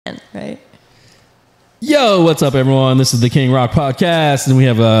right? Yo, what's up, everyone? This is the Kingrock Podcast, and we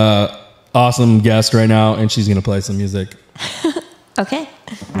have a awesome guest right now, and she's gonna play some music. Okay.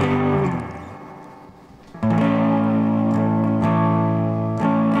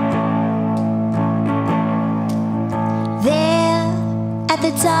 There at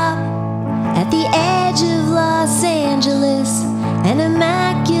the top, at the edge of Los Angeles, an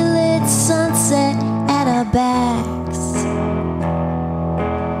immaculate sunset at our backs.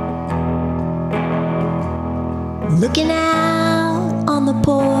 Looking out on the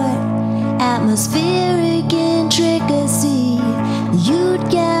port, atmospheric intricacy you'd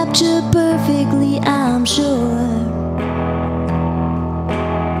capture perfectly, I'm sure.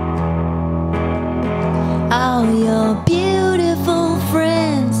 All your beautiful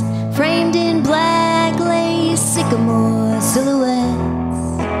friends framed in black lace sycamore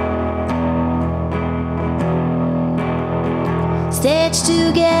silhouettes, stitched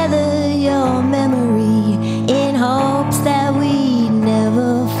together your memory in hopes that we'd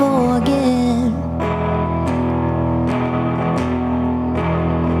never forget.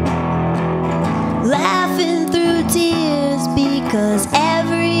 Laughing through tears because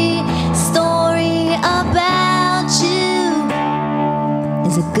every story about you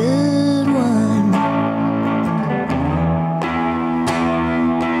is a good one.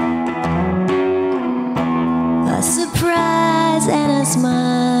 A surprise and a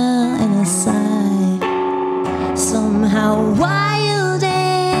smile and a sigh, somehow wild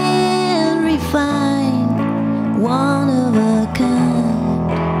and refined, one of a kind.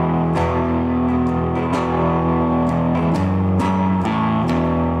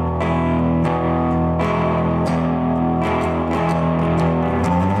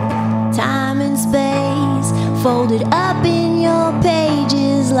 Time and space folded up in your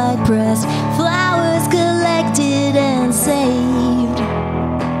pages like pressed flowers collected and saved.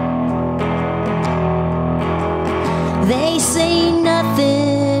 They say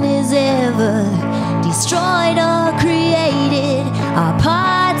nothing is ever destroyed or created, our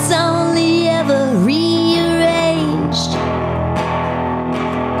parts only ever rearranged.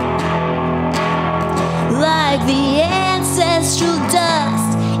 Like the ancestral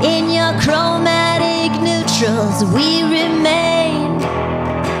dust in your chromatic neutrals, we remain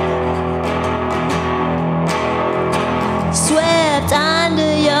swept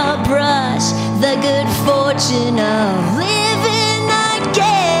under your brush, the good fortune of living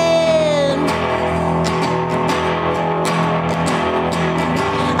again.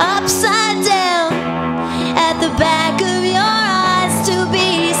 Upside down at the back of your eyes to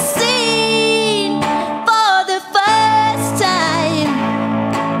be seen for the first time.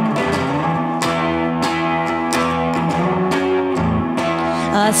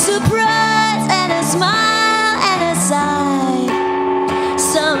 A surprise and a smile and a sigh,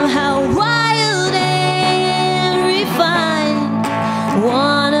 somehow wild and refined,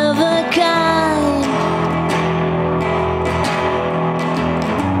 one of a kind.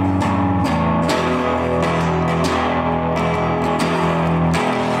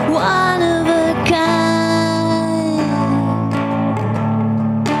 One of a kind.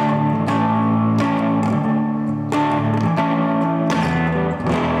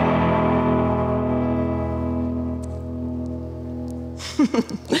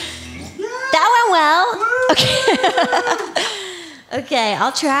 That went well. Okay. Okay,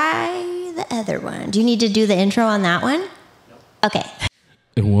 I'll try the other one. Do you need to do the intro on that one? Okay.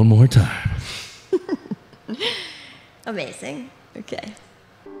 And one more time. Amazing. Okay.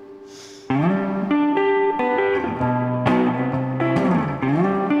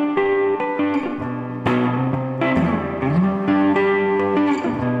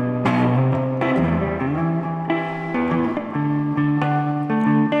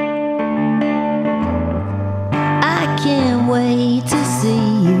 Can't wait to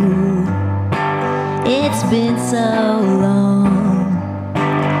see you. It's been so long.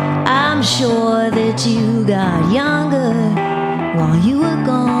 I'm sure that you got younger while you were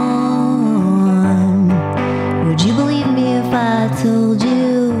gone. Would you believe me if I told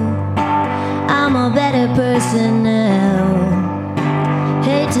you I'm a better person now?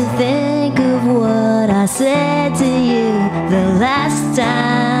 Hate to think of what I said to you the last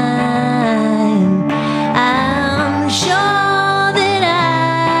time. I'm sure that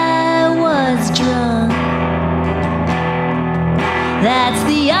I was drunk. That's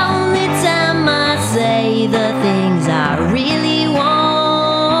the only time I say the things I really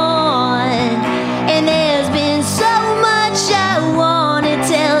want. And there's been so much I want to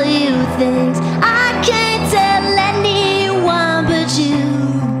tell you, things I can't tell anyone but you.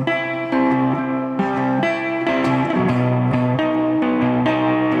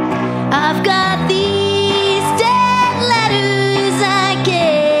 I've got these dead letters I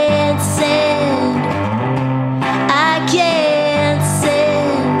can't send. I can't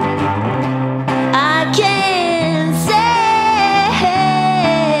send. I can't send.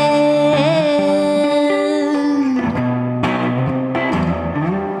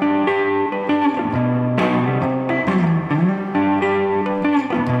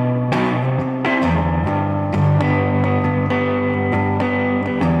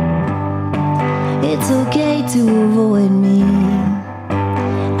 It's okay to avoid me.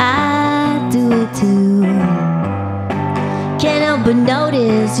 I do it too. Can't help but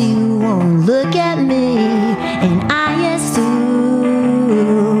notice you won't look at me, and I assume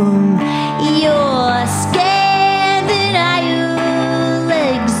you're scared that I will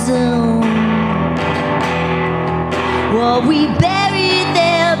exhume what we buried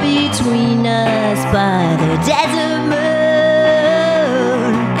there between us by the desert moon.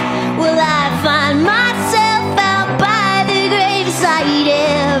 Will I find myself out by the graveside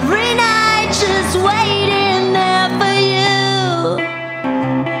every night, just waiting there for you?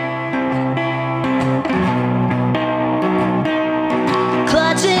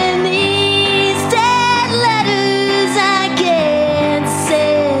 Clutching these dead letters I can't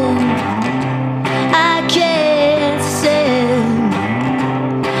send. I can't send.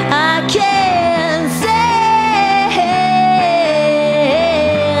 I can't send.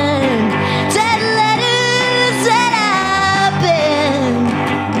 Dead letters that I've been.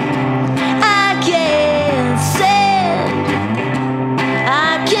 I can't send.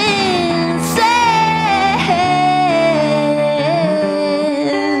 I can't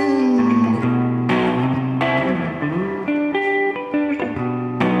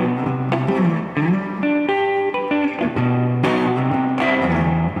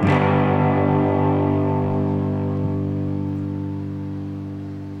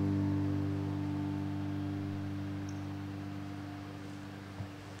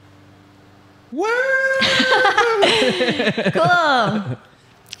Cool.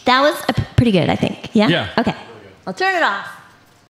 That was pretty good, I think. Yeah? Yeah. Okay. I'll turn it off.